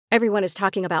Everyone is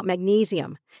talking about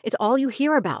magnesium. It's all you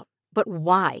hear about. But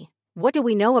why? What do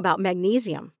we know about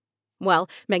magnesium? Well,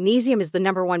 magnesium is the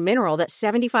number one mineral that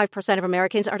 75% of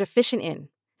Americans are deficient in.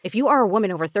 If you are a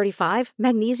woman over 35,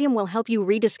 magnesium will help you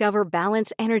rediscover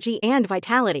balance, energy, and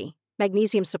vitality.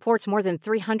 Magnesium supports more than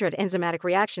 300 enzymatic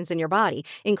reactions in your body,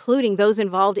 including those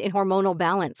involved in hormonal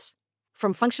balance.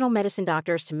 From functional medicine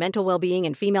doctors to mental well-being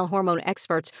and female hormone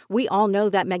experts, we all know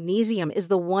that magnesium is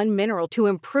the one mineral to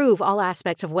improve all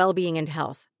aspects of well-being and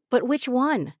health. But which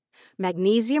one?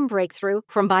 Magnesium Breakthrough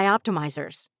from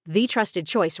Bioptimizers, the trusted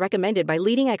choice recommended by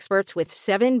leading experts with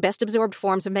 7 best-absorbed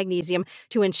forms of magnesium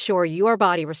to ensure your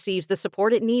body receives the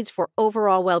support it needs for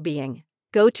overall well-being.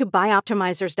 Go to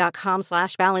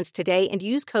bioptimizers.com/balance today and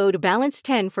use code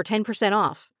BALANCE10 for 10%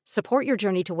 off. Support your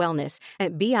journey to wellness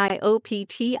at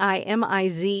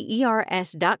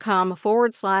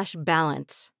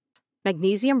bioptimizers.com/balance.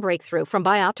 Magnesium Breakthrough from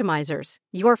Bioptimizers,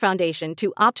 your foundation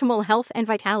to optimal health and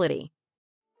vitality.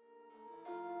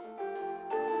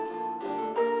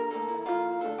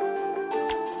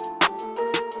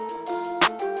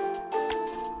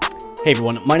 Hey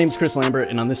everyone, my name is Chris Lambert,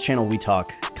 and on this channel we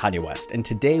talk Kanye West. And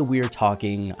today we are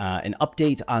talking an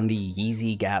update on the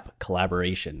Yeezy Gap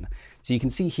collaboration. So you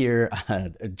can see here,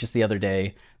 just the other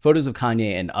day, photos of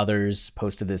Kanye and others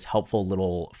posted this helpful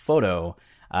little photo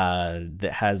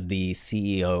that has the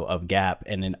CEO of Gap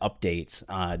and an update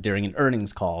during an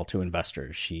earnings call to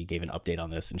investors. She gave an update on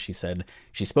this, and she said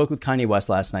she spoke with Kanye West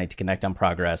last night to connect on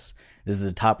progress. This is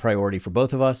a top priority for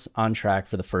both of us, on track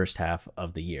for the first half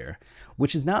of the year,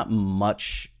 which is not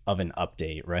much of an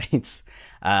update, right?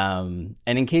 And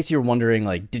in case you're wondering,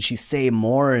 like, did she say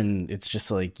more? And it's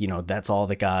just like, you know, that's all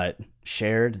that got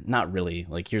shared? Not really.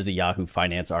 Like, here's a Yahoo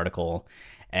Finance article,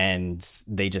 and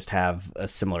they just have a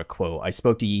similar quote. I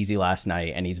spoke to Yeezy last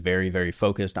night, and he's very, very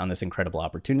focused on this incredible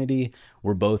opportunity.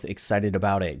 We're both excited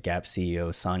about it, Gap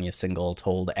CEO Sonia Syngal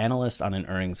told analysts on an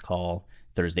earnings call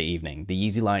Thursday evening. The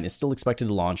Yeezy line is still expected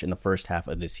to launch in the first half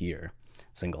of this year,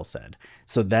 Syngal said.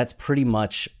 So that's pretty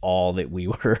much all that we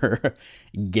were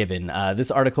given.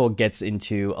 This article gets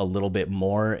into a little bit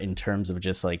more in terms of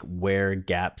just like where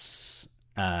Gap's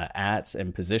at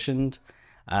and positioned,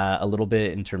 a little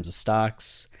bit in terms of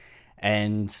stocks.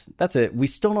 And that's it. We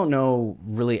still don't know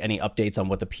really any updates on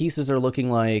what the pieces are looking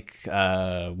like.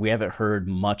 We haven't heard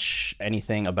much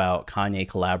anything about Kanye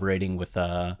collaborating with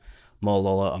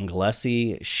Malala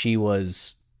Ungalesi. She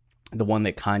was the one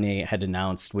that Kanye had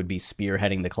announced would be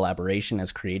spearheading the collaboration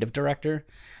as creative director.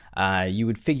 You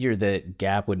would figure that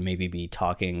Gap would maybe be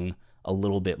talking a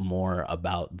little bit more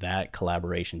about that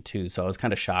collaboration too. So I was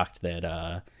kind of shocked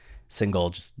that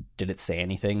Syngal just didn't say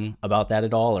anything about that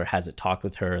at all, or hasn't talked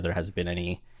with her. There hasn't been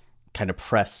any kind of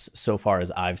press so far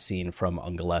as I've seen from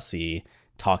Ungalesi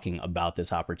talking about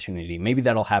this opportunity. Maybe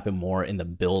that'll happen more in the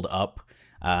build up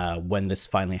when this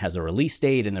finally has a release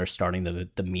date and they're starting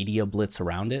the media blitz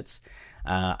around it.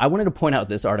 I wanted to point out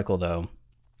this article though,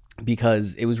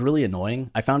 because it was really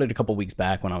annoying. I found it a couple weeks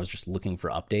back when I was just looking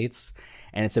for updates,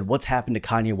 and it said, what's happened to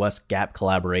Kanye West Gap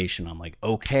collaboration? I'm like,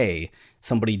 okay,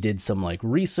 somebody did some like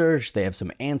research. They have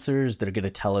some answers. They're going to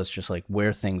tell us just like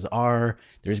where things are.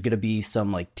 There's going to be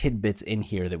some like tidbits in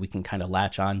here that we can kind of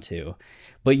latch onto.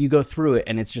 But you go through it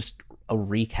and it's just a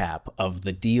recap of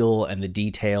the deal and the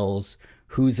details,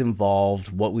 who's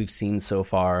involved, what we've seen so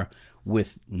far,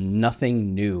 with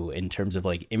nothing new in terms of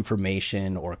like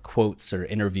information or quotes or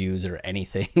interviews or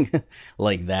anything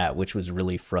like that, which was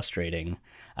really frustrating.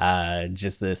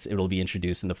 Just this, it'll be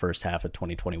introduced in the first half of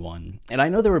 2021. And I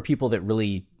know there were people that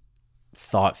really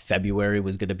thought February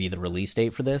was going to be the release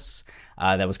date for this.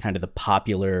 That was kind of the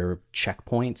popular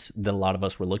checkpoint that a lot of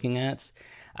us were looking at,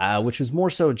 which was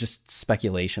more so just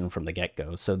speculation from the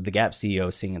get-go. So the Gap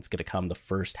CEO seeing it's going to come the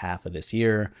first half of this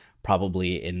year,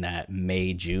 probably in that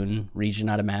May-June region,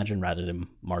 I'd imagine, rather than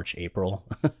March-April.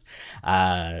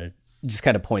 Just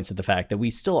kind of points to the fact that we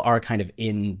still are kind of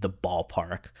in the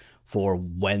ballpark for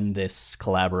when this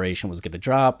collaboration was going to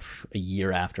drop, a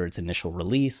year after its initial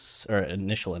release or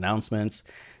initial announcements.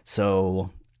 So,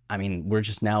 I mean, we're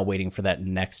just now waiting for that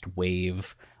next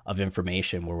wave of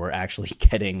information where we're actually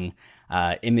getting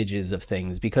images of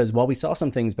things. Because while we saw some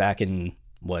things back in,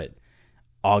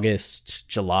 August,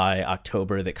 July,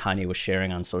 October that Kanye was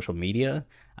sharing on social media,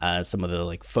 some of the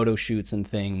like photo shoots and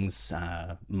things,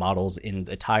 models in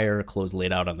attire, clothes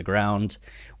laid out on the ground,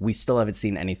 we still haven't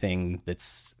seen anything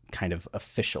that's kind of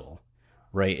official,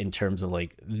 right? In terms of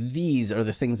like, these are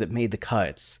the things that made the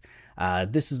cuts.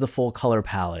 This is the full color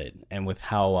palette. And with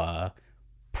how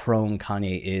prone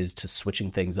Kanye is to switching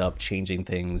things up, changing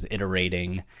things,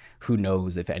 iterating, who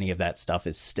knows if any of that stuff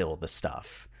is still the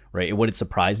stuff, right? It wouldn't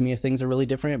surprise me if things are really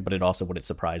different, but it also wouldn't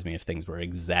surprise me if things were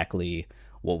exactly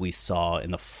what we saw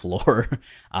in the floor.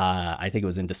 I think it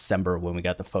was in December when we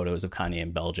got the photos of Kanye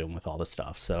in Belgium with all the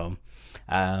stuff. So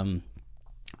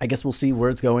I guess we'll see where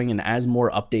it's going. And as more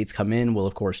updates come in, we'll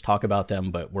of course talk about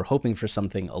them, but we're hoping for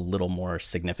something a little more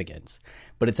significant.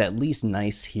 But it's at least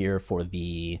nice here for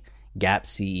the Gap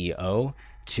CEO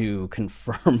to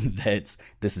confirm that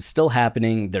this is still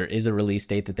happening. There is a release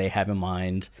date that they have in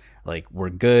mind. Like, we're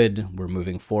good, we're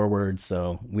moving forward.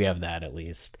 So we have that at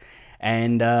least.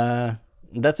 And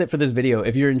that's it for this video.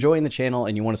 If you're enjoying the channel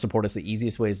and you want to support us, the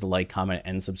easiest way is to like, comment,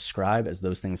 and subscribe, as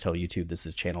those things tell YouTube this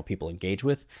is a channel people engage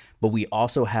with. But we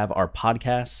also have our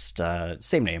podcast,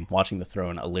 same name, Watching the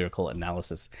Throne, a lyrical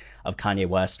analysis of Kanye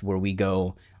West, where we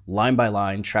go line by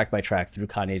line, track by track through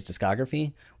Kanye's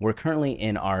discography. We're currently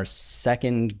in our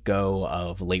second go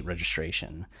of Late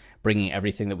Registration, bringing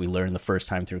everything that we learned the first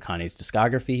time through Kanye's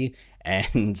discography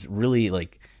and really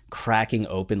like cracking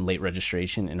open Late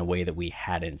Registration in a way that we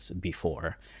hadn't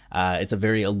before. It's a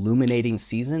very illuminating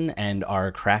season, and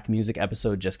our crack music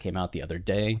episode just came out the other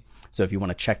day. So if you want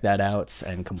to check that out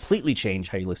and completely change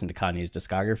how you listen to Kanye's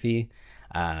discography,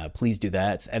 please do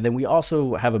that. And then we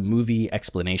also have a movie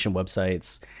explanation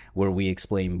websites where we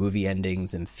explain movie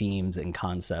endings and themes and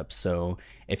concepts. So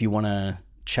if you want to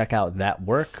check out that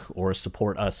work or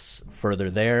support us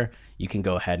further there, you can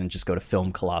go ahead and just go to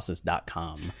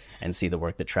filmcolossus.com and see the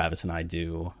work that Travis and I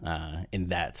do in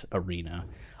that arena.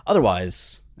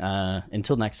 Otherwise,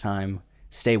 until next time,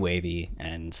 stay wavy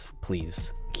and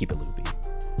please keep it loopy.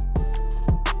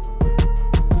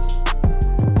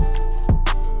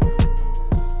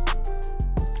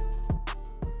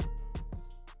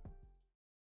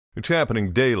 It's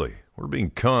happening daily. We're being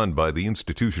conned by the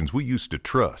institutions we used to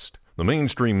trust. The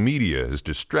mainstream media is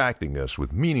distracting us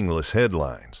with meaningless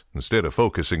headlines instead of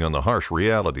focusing on the harsh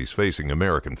realities facing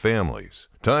American families.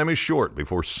 Time is short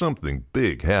before something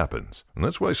big happens, and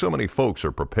that's why so many folks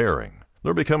are preparing.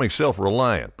 They're becoming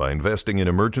self-reliant by investing in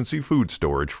emergency food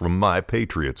storage from My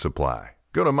Patriot Supply.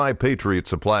 Go to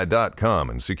MyPatriotSupply.com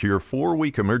and secure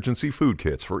 4-week emergency food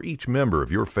kits for each member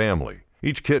of your family.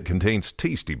 Each kit contains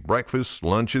tasty breakfasts,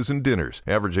 lunches, and dinners,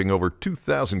 averaging over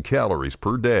 2,000 calories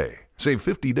per day. Save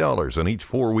 $50 on each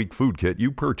 4-week food kit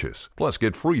you purchase. Plus,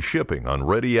 get free shipping on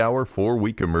Ready Hour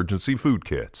 4-week emergency food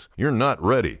kits. You're not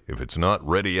ready if it's not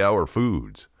Ready Hour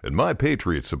Foods. At My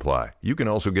Patriot Supply, you can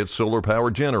also get solar power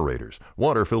generators,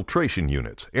 water filtration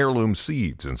units, heirloom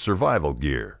seeds, and survival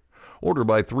gear. Order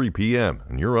by 3 p.m.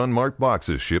 and your unmarked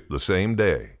boxes ship the same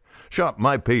day. Shop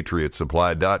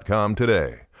MyPatriotSupply.com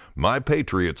today.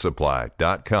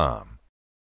 MyPatriotSupply.com.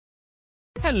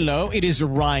 Hello, it is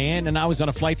Ryan, and I was on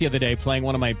a flight the other day playing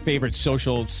one of my favorite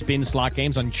social spin slot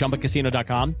games on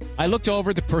ChumbaCasino.com. I looked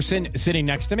over at the person sitting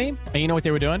next to me, and you know what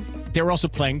they were doing? They were also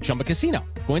playing Chumba Casino.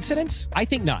 Coincidence? I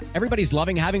think not. Everybody's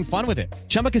loving having fun with it.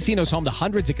 Chumba Casino is home to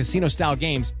hundreds of casino-style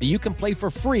games that you can play for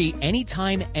free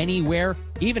anytime, anywhere,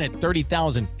 even at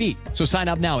 30,000 feet. So sign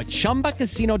up now at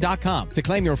ChumbaCasino.com to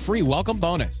claim your free welcome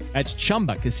bonus. That's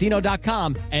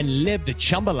ChumbaCasino.com and live the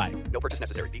Chumba life. No purchase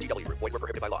necessary. VGW. Void where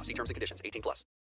prohibited by law. See terms and conditions. 18+.